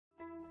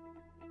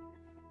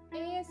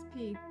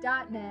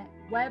ASP.NET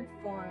Web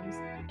Forms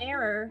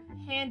Error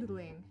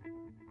Handling.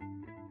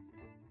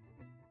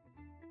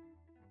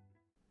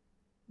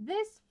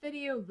 This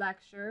video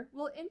lecture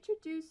will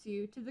introduce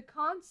you to the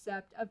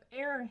concept of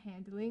error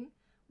handling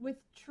with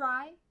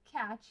try,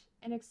 catch,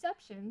 and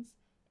exceptions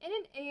in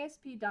an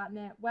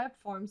ASP.NET Web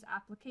Forms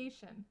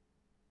application.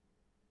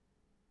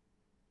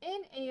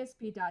 In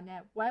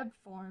ASP.NET Web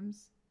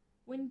Forms,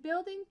 when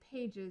building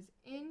pages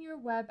in your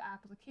web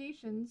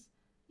applications,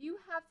 you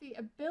have the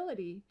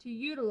ability to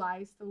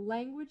utilize the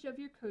language of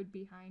your code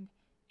behind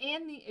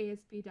and the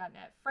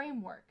ASP.NET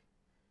framework.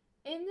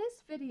 In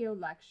this video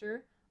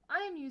lecture, I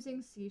am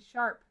using C#.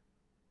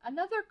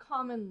 Another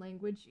common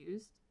language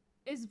used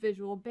is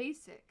Visual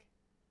Basic.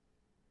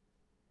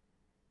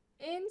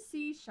 In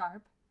C#,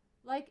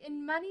 like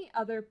in many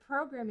other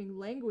programming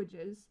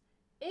languages,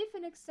 if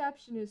an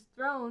exception is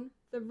thrown,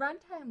 the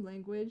runtime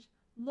language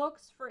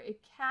looks for a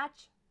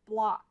catch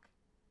block.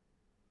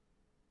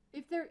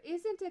 If there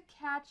isn't a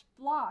catch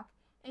block,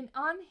 an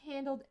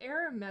unhandled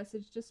error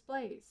message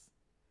displays.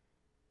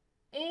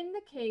 In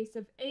the case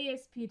of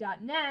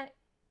ASP.NET,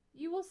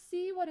 you will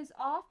see what is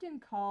often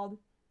called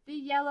the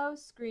yellow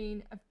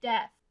screen of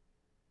death.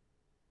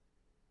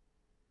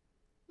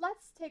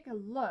 Let's take a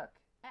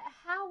look at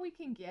how we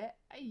can get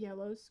a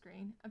yellow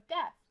screen of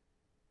death.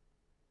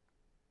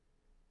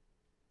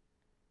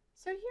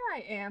 So here I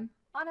am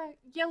on a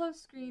yellow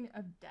screen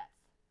of death.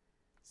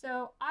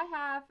 So I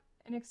have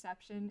an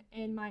exception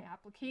in my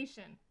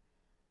application.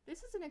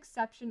 This is an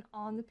exception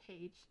on the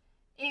page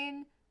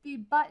in the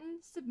button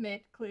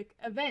submit click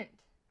event.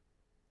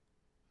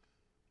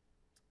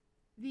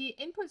 The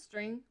input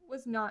string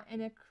was not in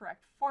a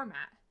correct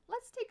format.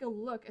 Let's take a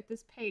look at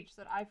this page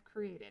that I've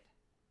created.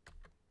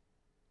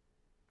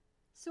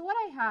 So what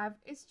I have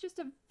is just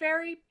a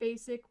very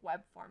basic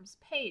web forms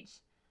page.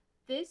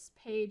 This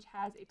page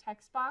has a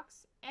text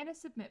box and a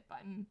submit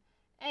button,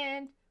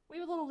 and we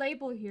have a little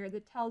label here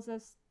that tells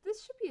us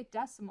this should be a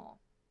decimal.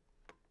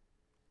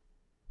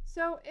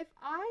 So if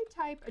I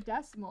type a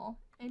decimal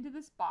into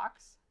this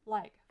box,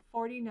 like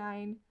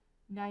 49.99,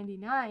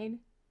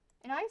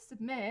 and I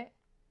submit,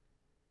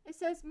 it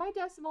says my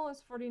decimal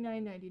is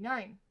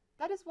 49.99.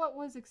 That is what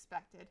was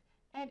expected,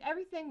 and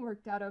everything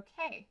worked out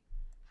okay.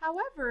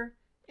 However,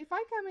 if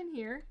I come in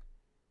here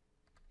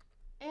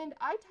and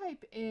I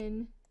type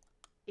in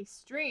a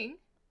string,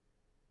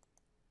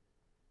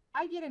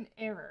 I get an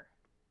error.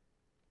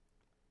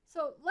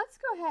 So let's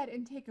go ahead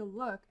and take a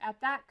look at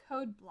that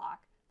code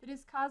block that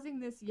is causing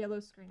this yellow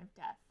screen of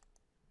death.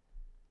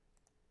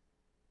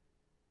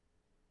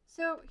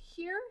 So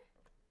here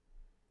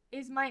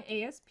is my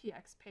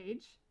ASPX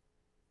page.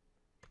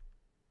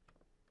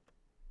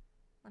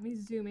 Let me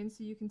zoom in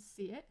so you can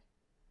see it.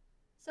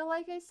 So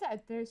like I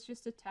said, there's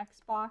just a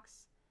text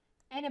box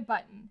and a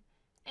button.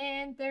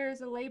 And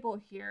there's a label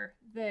here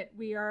that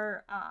we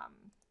are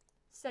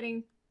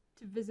setting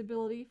to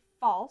visibility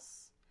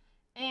false.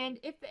 And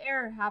if the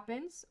error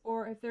happens,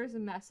 or if there's a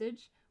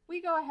message, we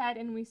go ahead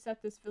and we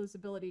set this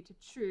visibility to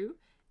true,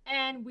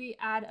 and we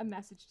add a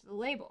message to the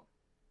label.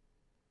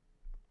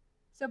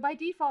 So by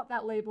default,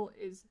 that label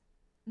is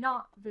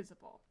not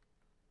visible.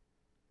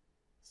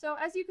 So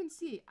as you can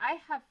see, I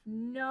have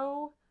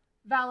no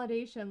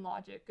validation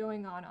logic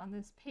going on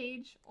this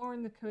page or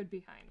in the code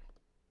behind.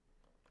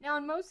 Now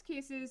in most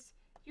cases,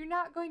 you're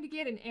not going to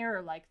get an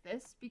error like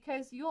this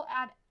because you'll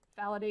add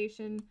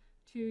validation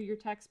to your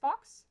text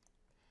box,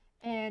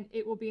 and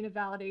it will be in a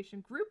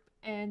validation group,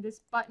 and this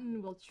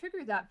button will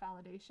trigger that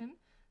validation.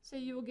 So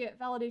you will get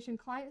validation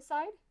client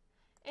side,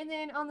 and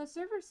then on the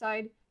server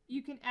side,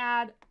 you can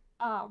add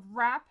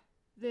wrap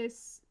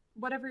this,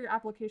 whatever your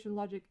application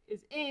logic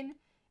is in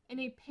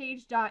a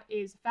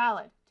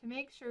page.isValid to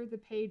make sure the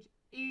page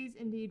is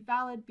indeed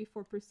valid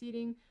before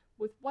proceeding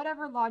with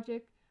whatever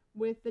logic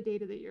with the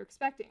data that you're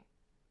expecting.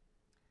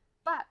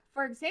 But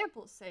for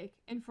example's sake,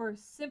 and for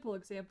simple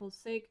example's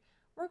sake,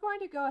 we're going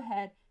to go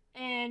ahead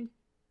and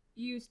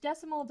use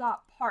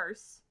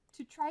decimal.parse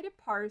to try to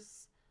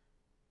parse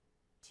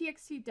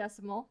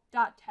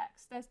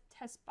txtdecimal.text, that's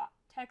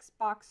text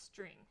box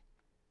string.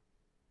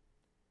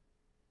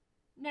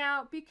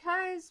 Now,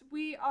 because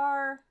we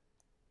are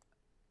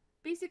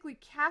basically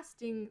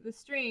casting the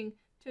string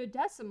to a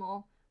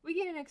decimal, we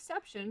get an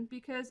exception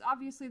because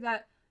obviously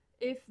that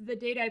if the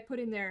data I put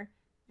in there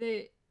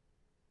that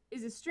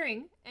is a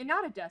string and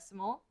not a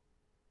decimal,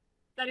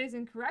 that is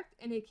incorrect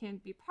and it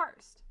can't be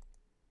parsed.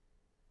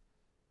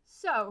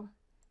 So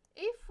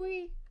if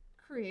we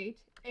create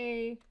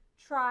a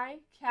try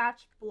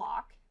catch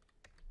block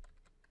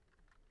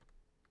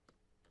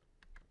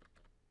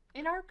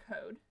in our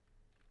code,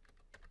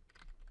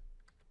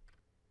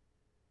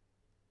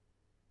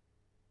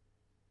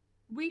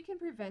 we can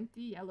prevent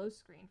the yellow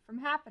screen from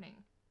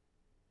happening.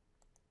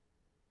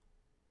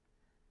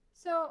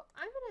 So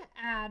I'm going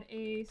to add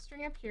a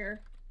string up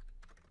here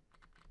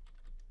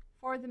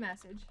for the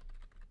message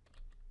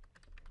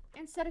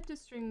and set it to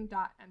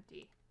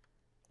string.empty.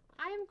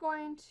 I am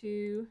going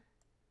to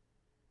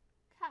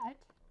cut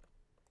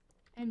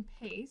and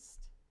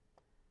paste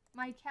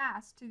my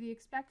cast to the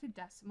expected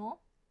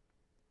decimal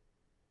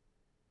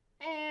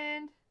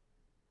And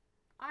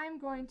I'm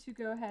going to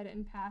go ahead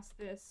and pass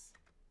this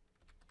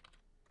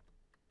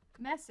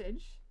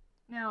message.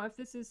 Now, if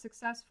this is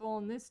successful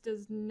and this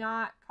does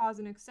not cause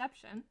an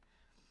exception,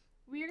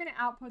 we are going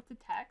to output the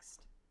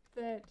text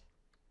that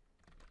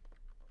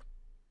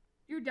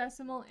your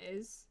decimal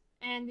is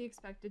and the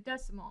expected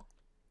decimal.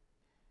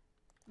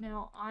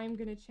 Now I'm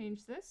going to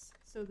change this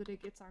so that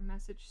it gets our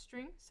message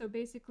string. So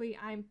basically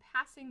I'm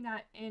passing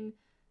that in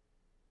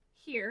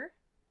here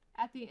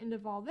at the end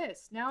of all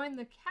this. Now in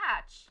the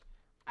catch,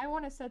 I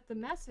want to set the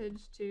message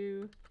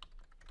to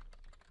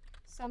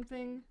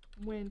something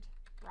went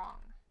wrong.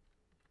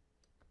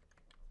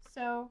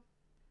 So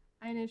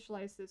I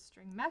initialize this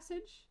string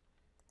message.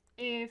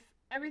 If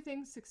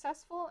everything's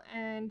successful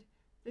and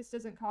this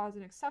doesn't cause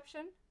an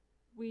exception,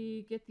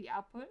 we get the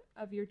output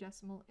of your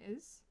decimal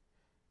is.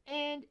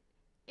 And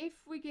if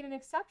we get an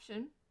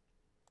exception,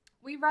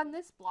 we run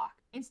this block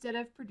instead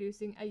of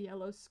producing a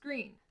yellow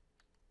screen.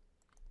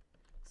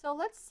 So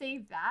let's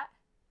save that,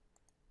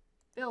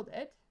 build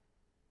it,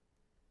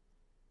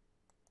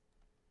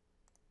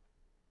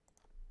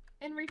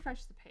 and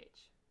refresh the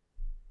page.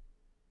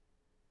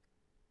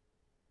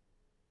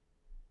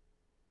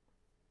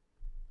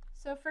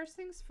 So first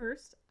things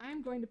first,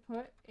 I'm going to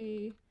put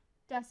a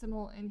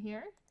decimal in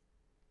here,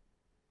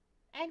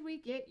 and we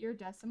get your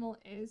decimal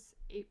is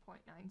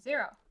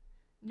 8.90.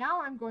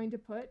 Now I'm going to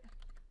put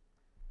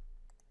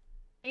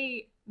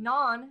a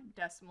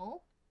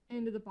non-decimal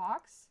into the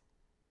box,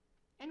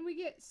 and we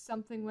get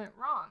something went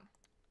wrong.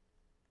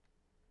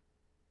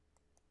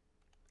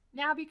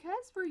 Now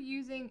because we're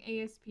using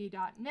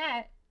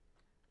ASP.NET,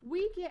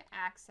 we get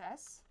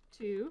access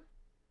to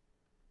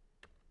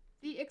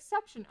the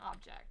exception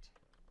object.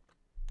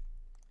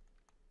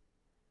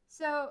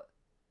 So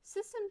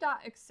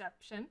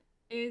system.exception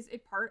is a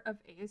part of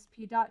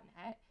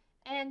ASP.NET,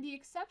 and the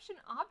exception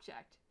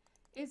object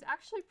is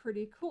actually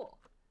pretty cool.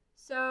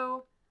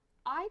 So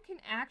I can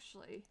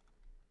actually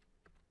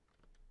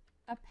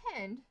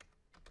append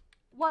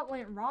what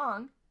went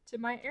wrong to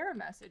my error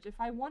message if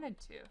I wanted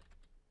to.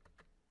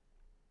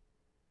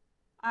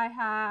 I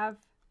have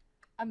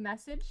a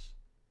message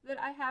that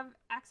I have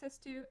access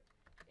to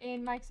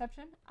in my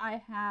exception.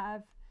 I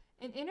have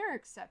an inner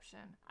exception.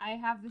 I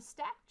have the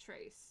stack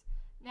trace.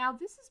 Now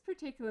this is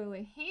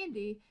particularly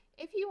handy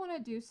if you want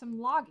to do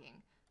some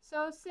logging.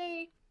 So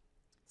say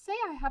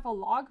I have a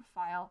log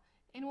file,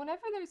 and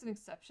whenever there's an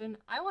exception,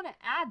 I want to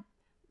add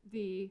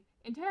the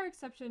entire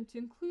exception to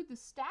include the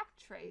stack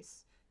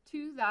trace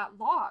to that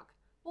log.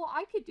 Well,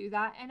 I could do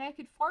that, and I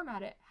could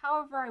format it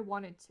however I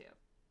wanted to.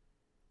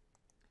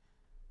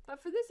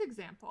 But for this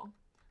example,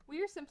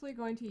 we are simply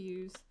going to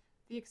use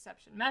the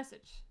exception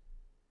message.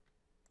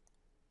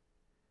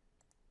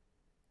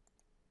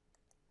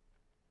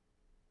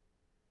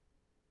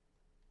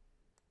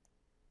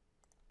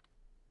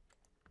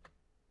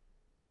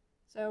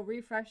 So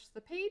refresh the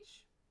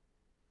page.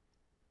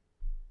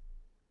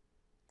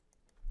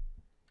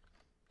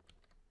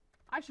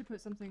 I should put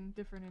something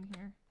different in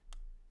here,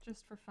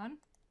 just for fun.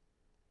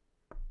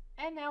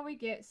 And now we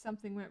get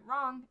something went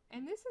wrong,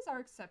 and this is our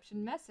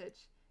exception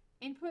message.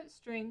 Input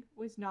string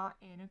was not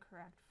in a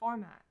correct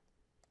format.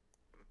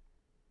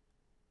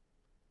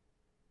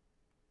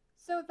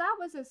 So that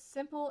was a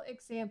simple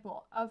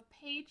example of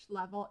page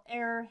level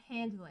error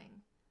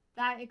handling.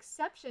 That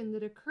exception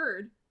that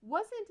occurred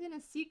wasn't in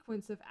a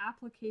sequence of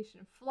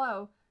application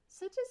flow,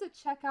 such as a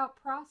checkout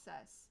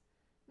process.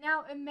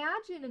 Now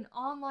imagine an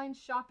online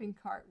shopping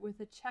cart with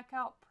a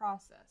checkout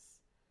process.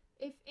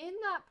 If in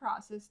that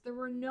process there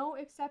were no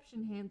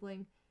exception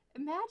handling,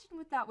 imagine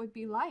what that would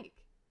be like.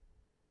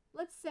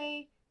 Let's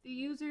say the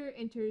user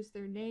enters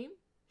their name,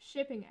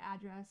 shipping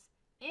address,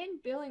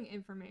 and billing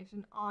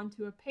information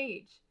onto a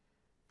page.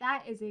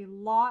 That is a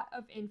lot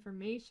of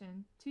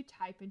information to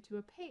type into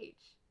a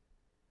page.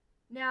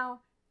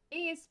 Now,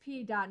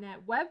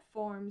 ASP.NET Web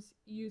Forms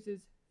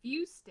uses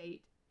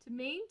ViewState to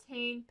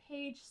maintain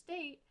page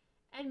state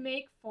and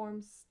make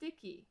forms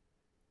sticky.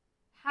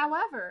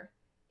 However,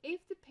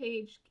 if the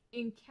page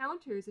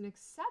encounters an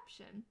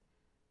exception,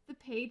 the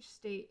page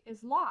state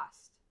is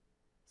lost.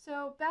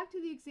 So back to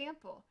the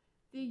example,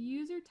 the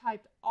user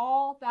typed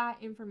all that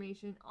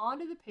information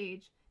onto the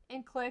page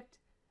and clicked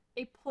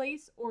a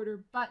place order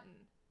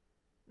button.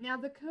 Now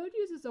the code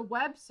uses a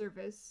web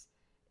service.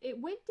 It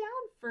went down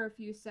for a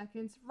few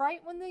seconds right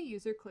when the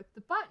user clicked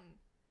the button.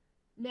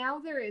 Now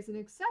there is an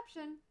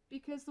exception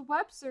because the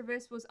web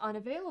service was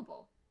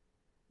unavailable.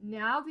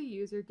 Now the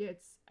user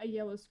gets a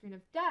yellow screen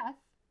of death,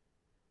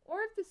 or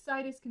if the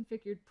site is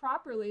configured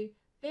properly,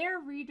 they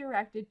are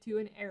redirected to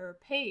an error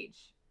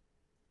page.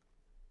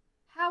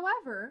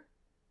 However,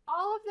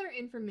 all of their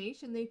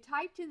information they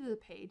typed into the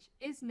page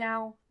is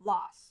now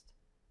lost.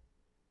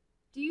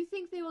 Do you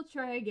think they will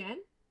try again?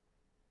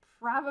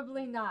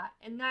 Probably not,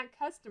 and that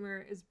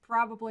customer is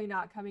probably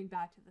not coming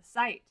back to the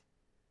site.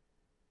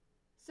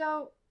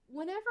 So,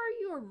 whenever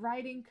you are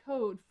writing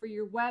code for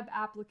your web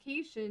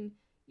application,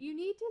 you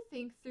need to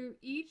think through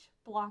each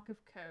block of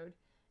code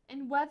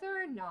and whether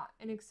or not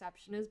an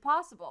exception is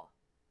possible.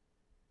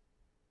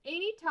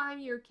 Anytime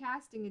you're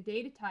casting a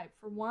data type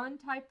from one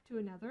type to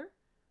another,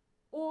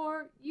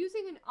 or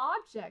using an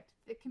object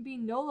that can be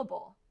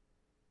nullable,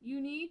 you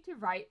need to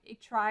write a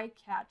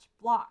try-catch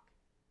block.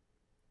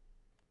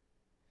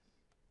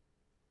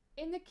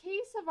 In the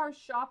case of our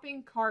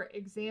shopping cart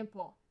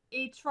example,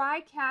 a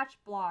try-catch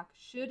block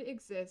should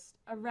exist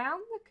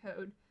around the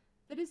code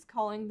that is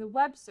calling the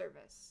web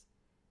service.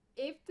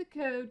 If the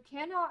code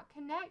cannot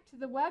connect to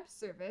the web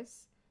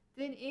service,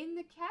 then in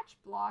the catch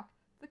block,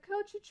 the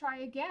code should try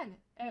again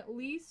at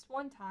least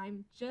one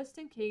time, just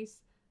in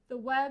case the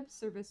web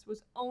service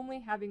was only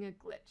having a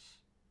glitch.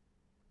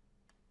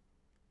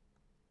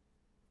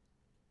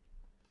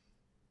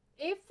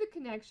 If the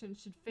connection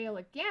should fail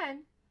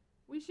again,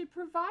 we should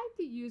provide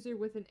the user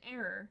with an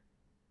error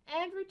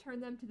and return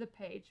them to the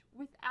page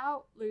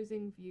without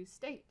losing view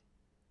state,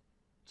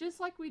 just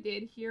like we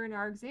did here in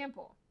our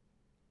example.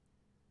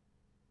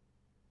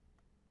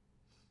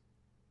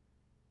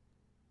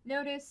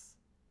 Notice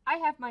I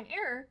have my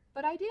error,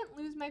 but I didn't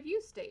lose my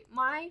view state.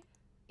 My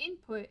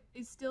input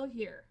is still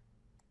here.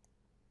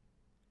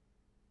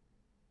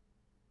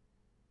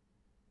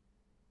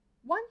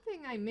 One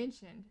thing I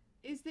mentioned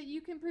is that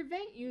you can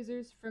prevent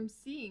users from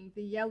seeing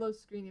the yellow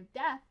screen of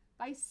death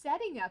by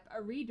setting up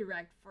a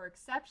redirect for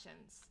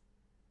exceptions.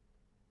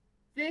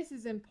 This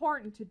is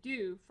important to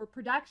do for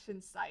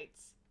production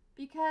sites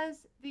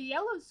because the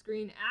yellow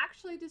screen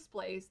actually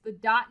displays the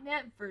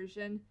 .NET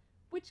version,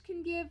 which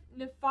can give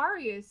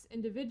nefarious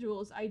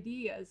individuals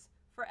ideas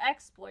for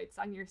exploits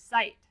on your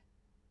site.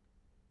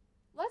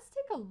 Let's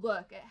take a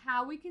look at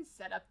how we can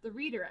set up the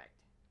redirect.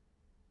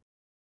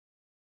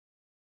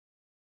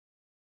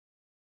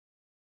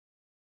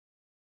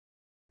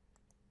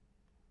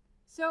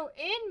 So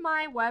in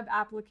my web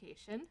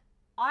application,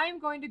 I'm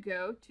going to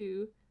go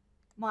to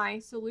my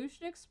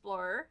Solution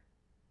Explorer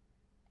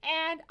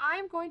and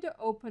I'm going to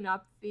open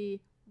up the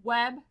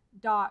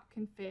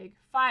web.config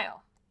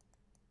file.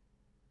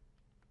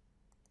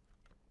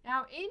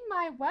 Now in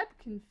my web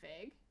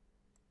config,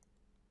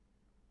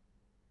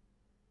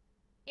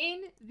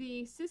 in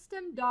the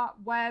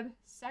system.web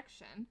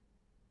section,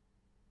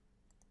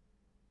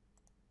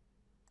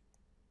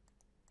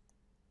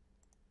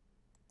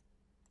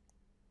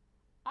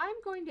 I'm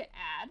going to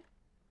add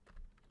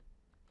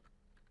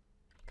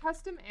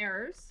custom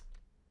errors,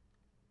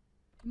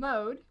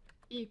 mode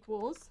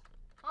equals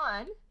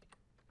on,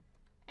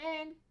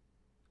 and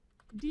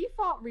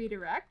default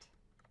redirect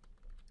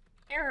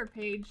error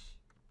page.aspx,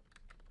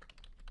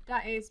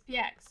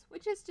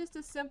 which is just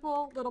a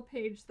simple little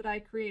page that I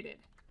created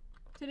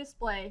to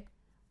display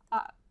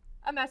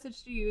a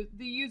message to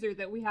the user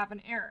that we have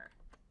an error.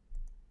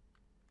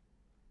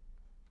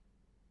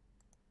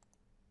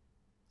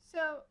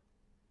 So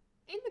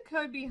in the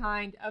code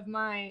behind of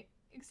my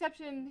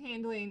exception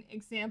handling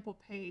example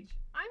page,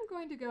 I'm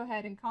going to go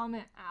ahead and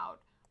comment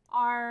out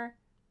our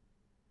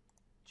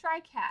try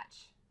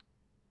catch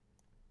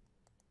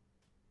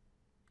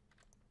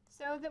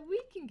so that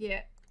we can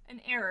get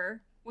an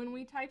error when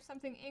we type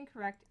something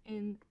incorrect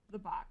in the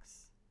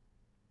box.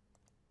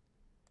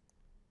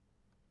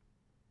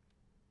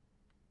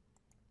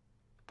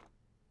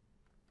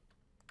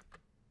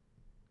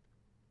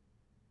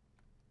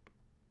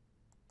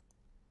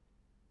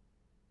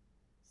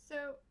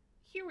 So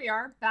here we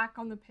are back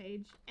on the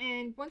page,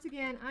 and once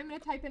again I'm going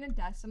to type in a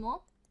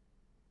decimal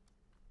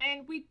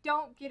and we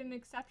don't get an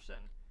exception.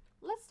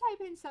 Let's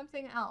type in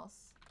something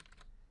else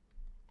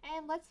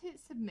and let's hit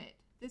submit.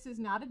 This is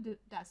not a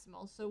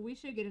decimal, so we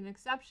should get an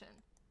exception.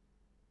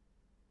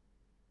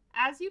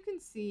 As you can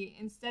see,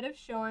 instead of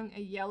showing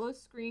a yellow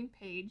screen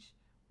page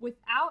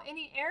without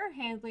any error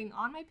handling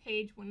on my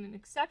page when an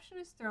exception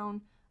is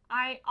thrown,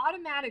 I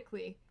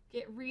automatically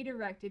get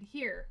redirected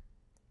here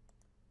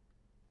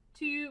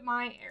to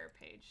my error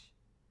page.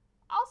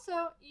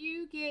 Also,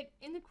 you get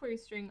in the query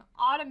string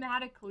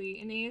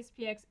automatically an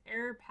ASPX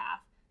error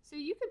path, so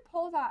you could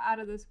pull that out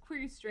of this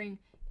query string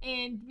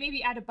and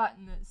maybe add a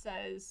button that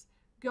says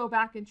go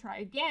back and try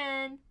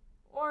again,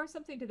 or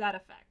something to that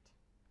effect.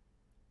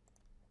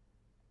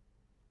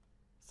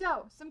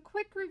 So, some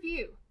quick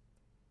review.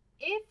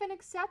 If an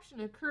exception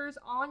occurs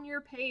on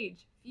your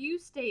page, view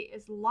state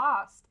is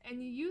lost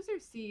and the user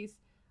sees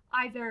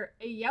either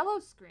a yellow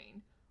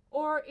screen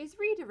or is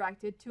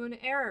redirected to an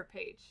error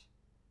page.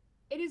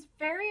 It is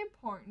very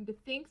important to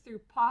think through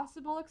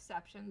possible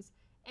exceptions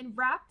and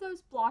wrap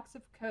those blocks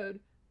of code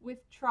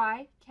with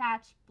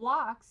try-catch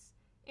blocks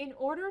in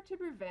order to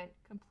prevent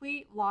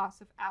complete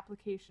loss of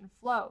application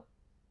flow.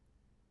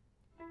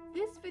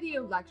 This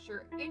video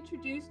lecture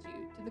introduced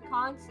you to the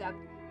concept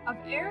of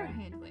error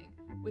handling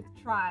with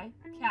try,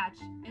 catch,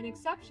 and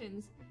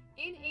exceptions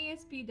in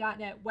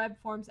ASP.NET Web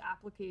Forms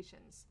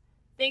applications.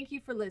 Thank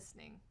you for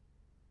listening.